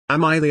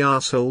Am I the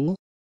asshole?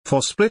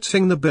 For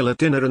splitting the bill at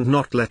dinner and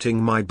not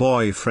letting my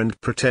boyfriend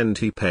pretend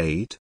he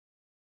paid?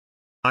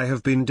 I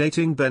have been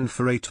dating Ben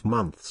for 8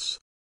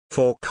 months.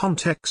 For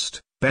context,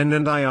 Ben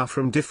and I are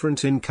from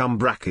different income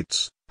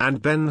brackets,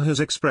 and Ben has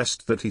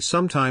expressed that he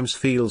sometimes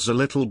feels a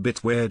little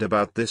bit weird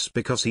about this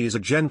because he is a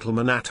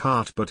gentleman at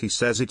heart, but he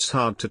says it's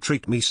hard to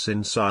treat me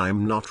since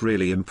I'm not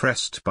really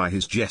impressed by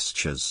his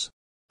gestures.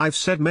 I've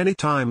said many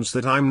times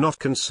that I'm not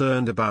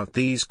concerned about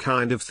these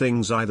kind of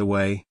things either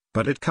way,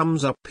 but it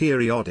comes up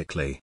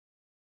periodically.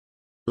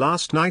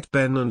 Last night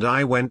Ben and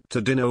I went to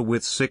dinner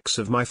with 6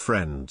 of my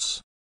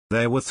friends.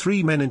 There were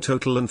 3 men in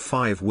total and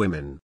 5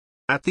 women.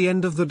 At the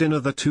end of the dinner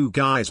the 2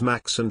 guys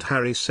Max and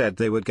Harry said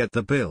they would get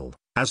the bill,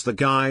 as the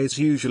guys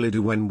usually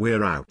do when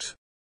we're out.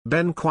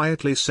 Ben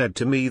quietly said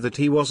to me that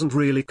he wasn't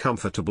really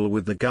comfortable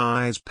with the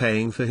guys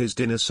paying for his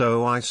dinner,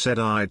 so I said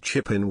I'd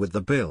chip in with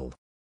the bill.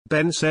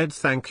 Ben said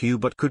thank you,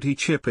 but could he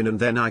chip in and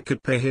then I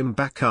could pay him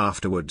back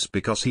afterwards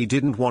because he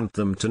didn't want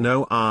them to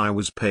know I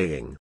was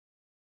paying.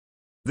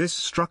 This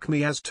struck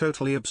me as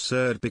totally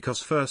absurd because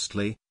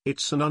firstly,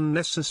 it's an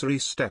unnecessary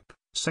step.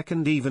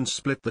 Second, even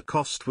split the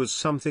cost was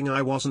something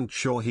I wasn't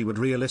sure he would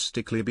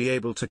realistically be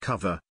able to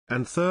cover,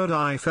 and third,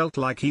 I felt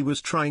like he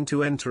was trying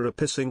to enter a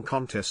pissing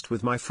contest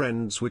with my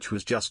friends, which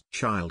was just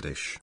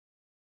childish.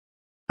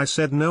 I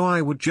said no,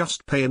 I would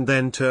just pay, and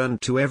then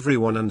turned to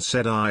everyone and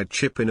said I'd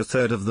chip in a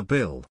third of the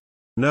bill.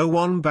 No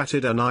one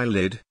batted an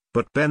eyelid,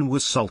 but Ben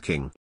was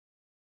sulking.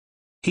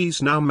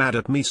 He's now mad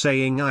at me,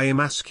 saying I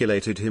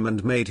emasculated him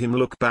and made him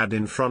look bad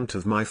in front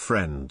of my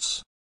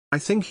friends. I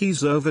think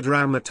he's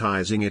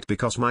over-dramatizing it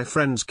because my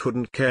friends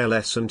couldn't care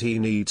less and he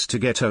needs to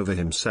get over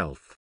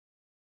himself.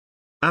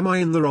 Am I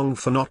in the wrong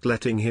for not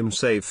letting him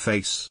save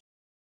face?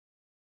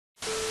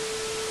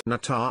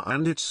 Nata,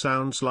 and it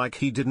sounds like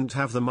he didn't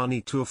have the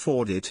money to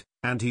afford it,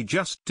 and he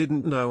just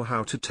didn't know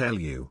how to tell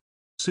you.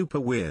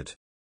 Super weird.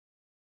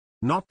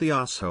 Not the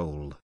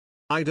asshole.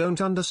 I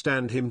don't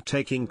understand him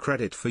taking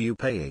credit for you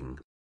paying.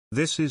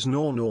 This is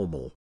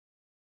normal.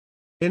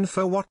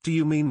 Info: what do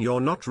you mean you're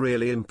not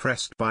really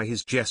impressed by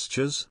his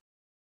gestures?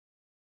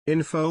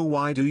 Info: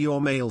 why do your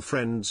male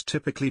friends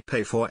typically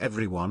pay for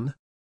everyone?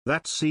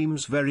 That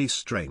seems very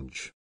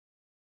strange.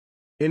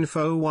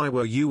 Info: why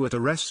were you at a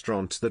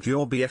restaurant that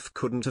your BF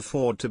couldn't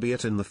afford to be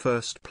at in the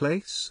first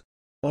place?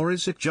 Or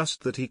is it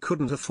just that he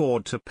couldn't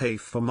afford to pay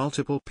for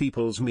multiple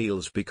people's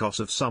meals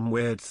because of some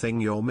weird thing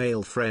your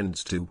male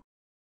friends do?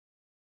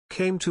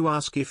 Came to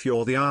ask if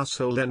you're the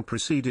asshole, then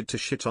proceeded to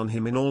shit on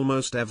him in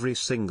almost every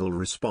single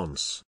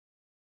response.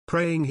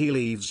 Praying he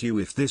leaves you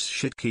if this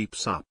shit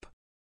keeps up.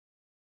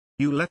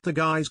 You let the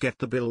guys get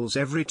the bills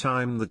every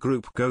time the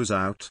group goes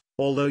out,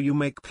 although you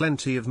make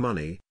plenty of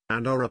money,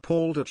 and are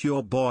appalled at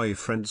your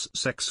boyfriend's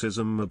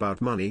sexism about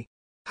money.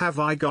 Have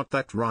I got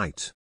that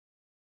right?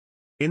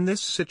 In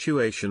this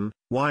situation,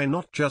 why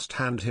not just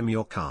hand him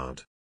your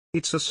card?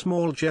 It's a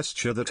small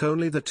gesture that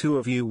only the 2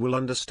 of you will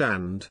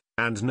understand,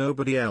 and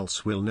nobody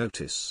else will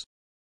notice.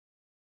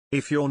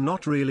 If you're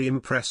not really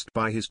impressed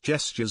by his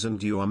gestures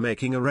and you are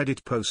making a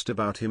Reddit post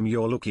about him,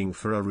 you're looking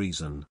for a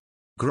reason.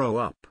 Grow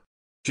up.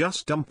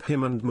 Just dump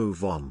him and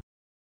move on.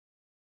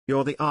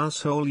 You're the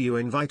asshole. You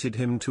invited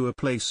him to a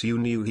place you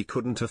knew he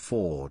couldn't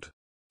afford.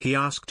 He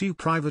asked you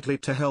privately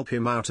to help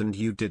him out and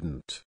you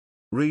didn't.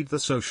 Read the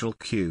social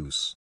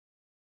cues.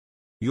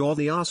 You're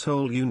the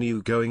asshole. You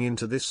knew going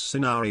into this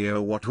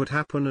scenario what would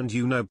happen, and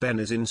you know Ben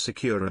is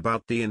insecure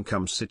about the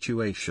income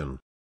situation.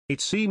 It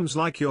seems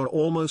like you're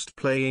almost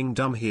playing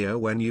dumb here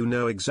when you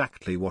know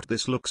exactly what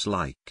this looks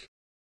like.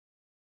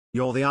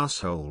 You're the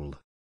asshole.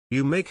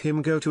 You make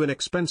him go to an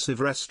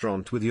expensive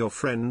restaurant with your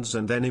friends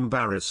and then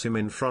embarrass him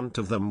in front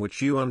of them,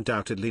 which you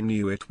undoubtedly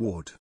knew it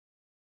would.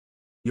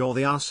 You're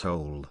the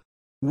asshole.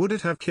 Would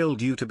it have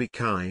killed you to be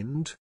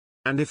kind?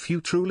 And if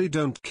you truly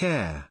don't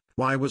care,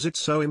 why was it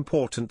so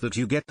important that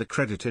you get the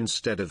credit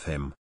instead of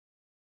him?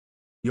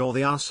 You're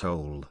the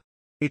asshole.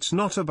 It's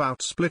not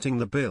about splitting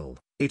the bill,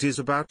 it is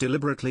about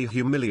deliberately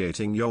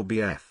humiliating your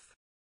BF.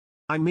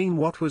 I mean,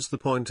 what was the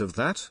point of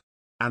that?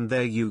 And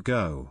there you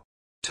go.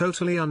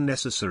 Totally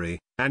unnecessary,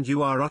 and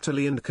you are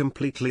utterly and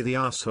completely the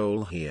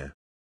asshole here.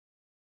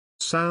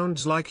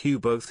 Sounds like you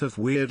both have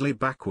weirdly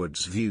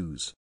backwards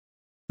views.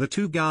 The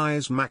 2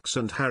 guys Max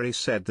and Harry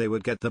said they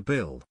would get the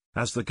bill,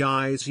 as the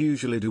guys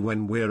usually do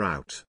when we're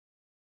out.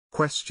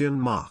 Question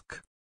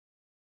mark.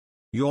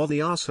 You're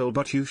the asshole,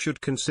 but you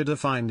should consider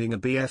finding a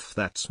BF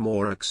that's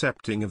more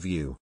accepting of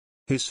you.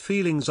 His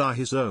feelings are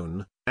his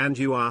own, and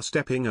you are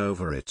stepping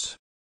over it.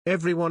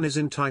 Everyone is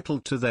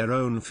entitled to their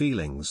own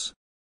feelings.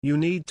 You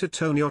need to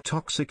tone your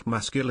toxic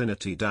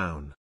masculinity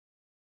down.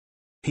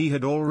 He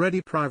had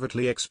already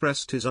privately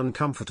expressed his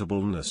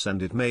uncomfortableness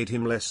and it made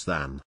him less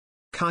than.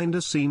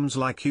 Kinda seems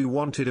like you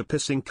wanted a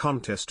pissing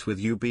contest with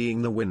you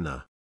being the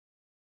winner.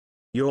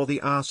 You're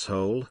the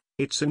asshole.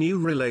 It's a new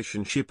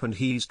relationship and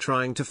he's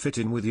trying to fit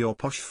in with your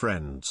posh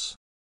friends.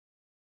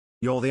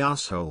 You're the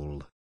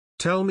asshole.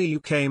 Tell me you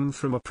came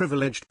from a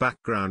privileged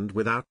background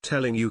without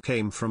telling you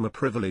came from a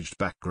privileged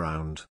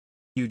background.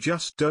 You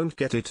just don't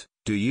get it,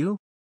 do you?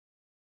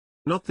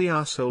 Not the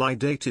asshole. I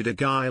dated a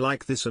guy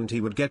like this and he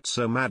would get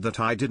so mad that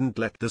I didn't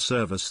let the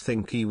service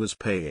think he was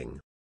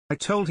paying. I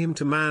told him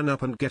to man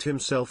up and get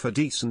himself a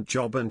decent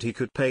job and he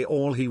could pay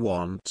all he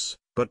wants,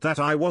 but that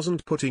I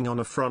wasn't putting on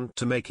a front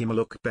to make him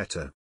look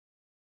better.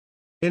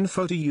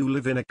 Info: do you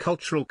live in a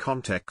cultural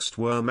context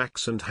where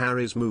Max and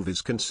Harry's move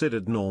is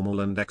considered normal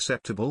and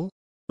acceptable?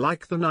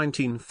 Like the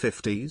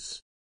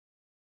 1950s?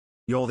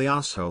 You're the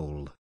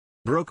asshole.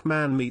 Broke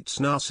man meets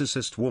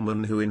narcissist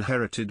woman who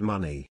inherited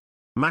money.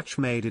 Match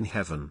made in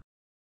heaven.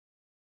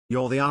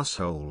 You're the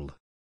asshole.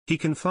 He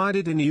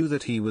confided in you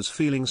that he was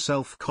feeling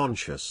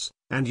self-conscious,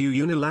 and you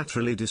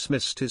unilaterally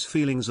dismissed his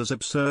feelings as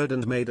absurd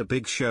and made a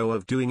big show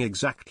of doing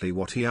exactly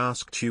what he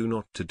asked you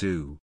not to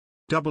do.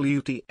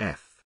 WTF.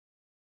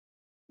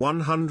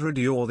 100.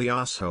 You're the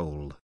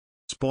asshole.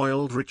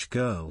 Spoiled rich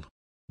girl.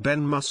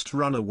 Ben must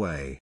run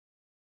away.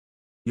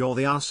 You're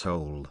the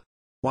asshole.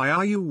 Why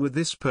are you with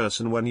this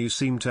person when you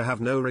seem to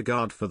have no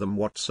regard for them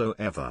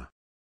whatsoever?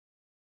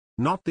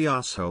 Not the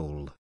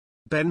asshole.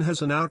 Ben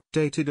has an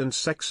outdated and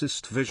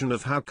sexist vision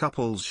of how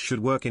couples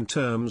should work in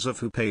terms of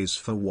who pays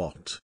for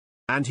what.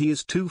 And he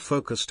is too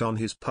focused on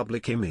his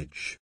public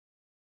image.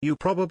 You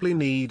probably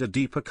need a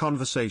deeper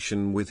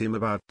conversation with him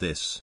about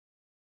this.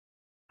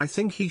 I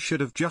think he should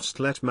have just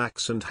let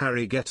Max and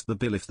Harry get the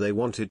bill if they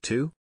wanted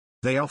to.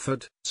 They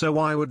offered, so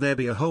why would there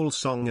be a whole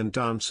song and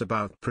dance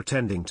about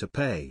pretending to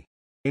pay?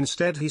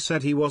 Instead he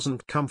said he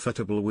wasn't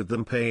comfortable with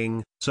them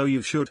paying, so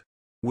you should.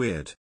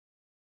 Weird.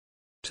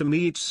 To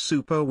me it's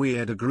super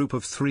weird a group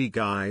of 3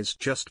 guys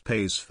just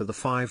pays for the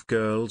 5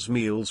 girls'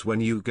 meals when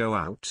you go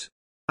out.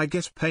 I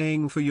get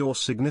paying for your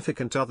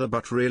significant other,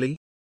 but really?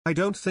 I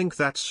don't think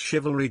that's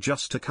chivalry,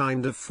 just a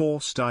kind of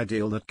forced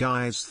ideal that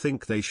guys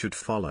think they should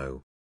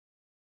follow.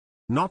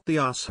 Not the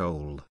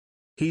asshole.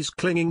 He's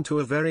clinging to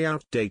a very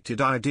outdated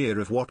idea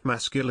of what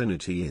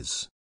masculinity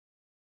is.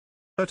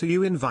 But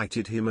you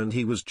invited him and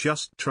he was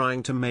just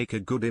trying to make a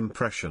good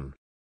impression.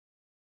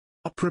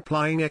 Stop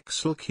replying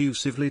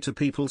exclusively to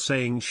people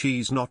saying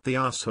she's not the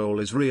asshole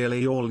is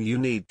really all you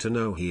need to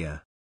know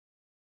here.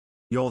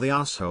 You're the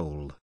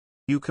asshole.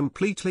 You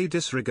completely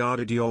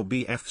disregarded your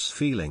BF's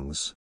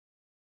feelings.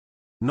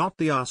 Not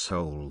the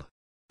asshole.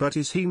 But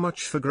is he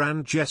much for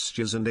grand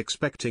gestures and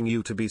expecting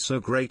you to be so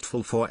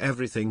grateful for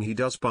everything he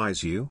does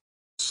buys you?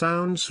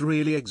 Sounds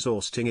really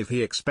exhausting if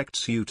he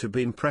expects you to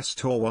be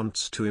impressed or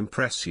wants to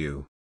impress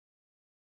you.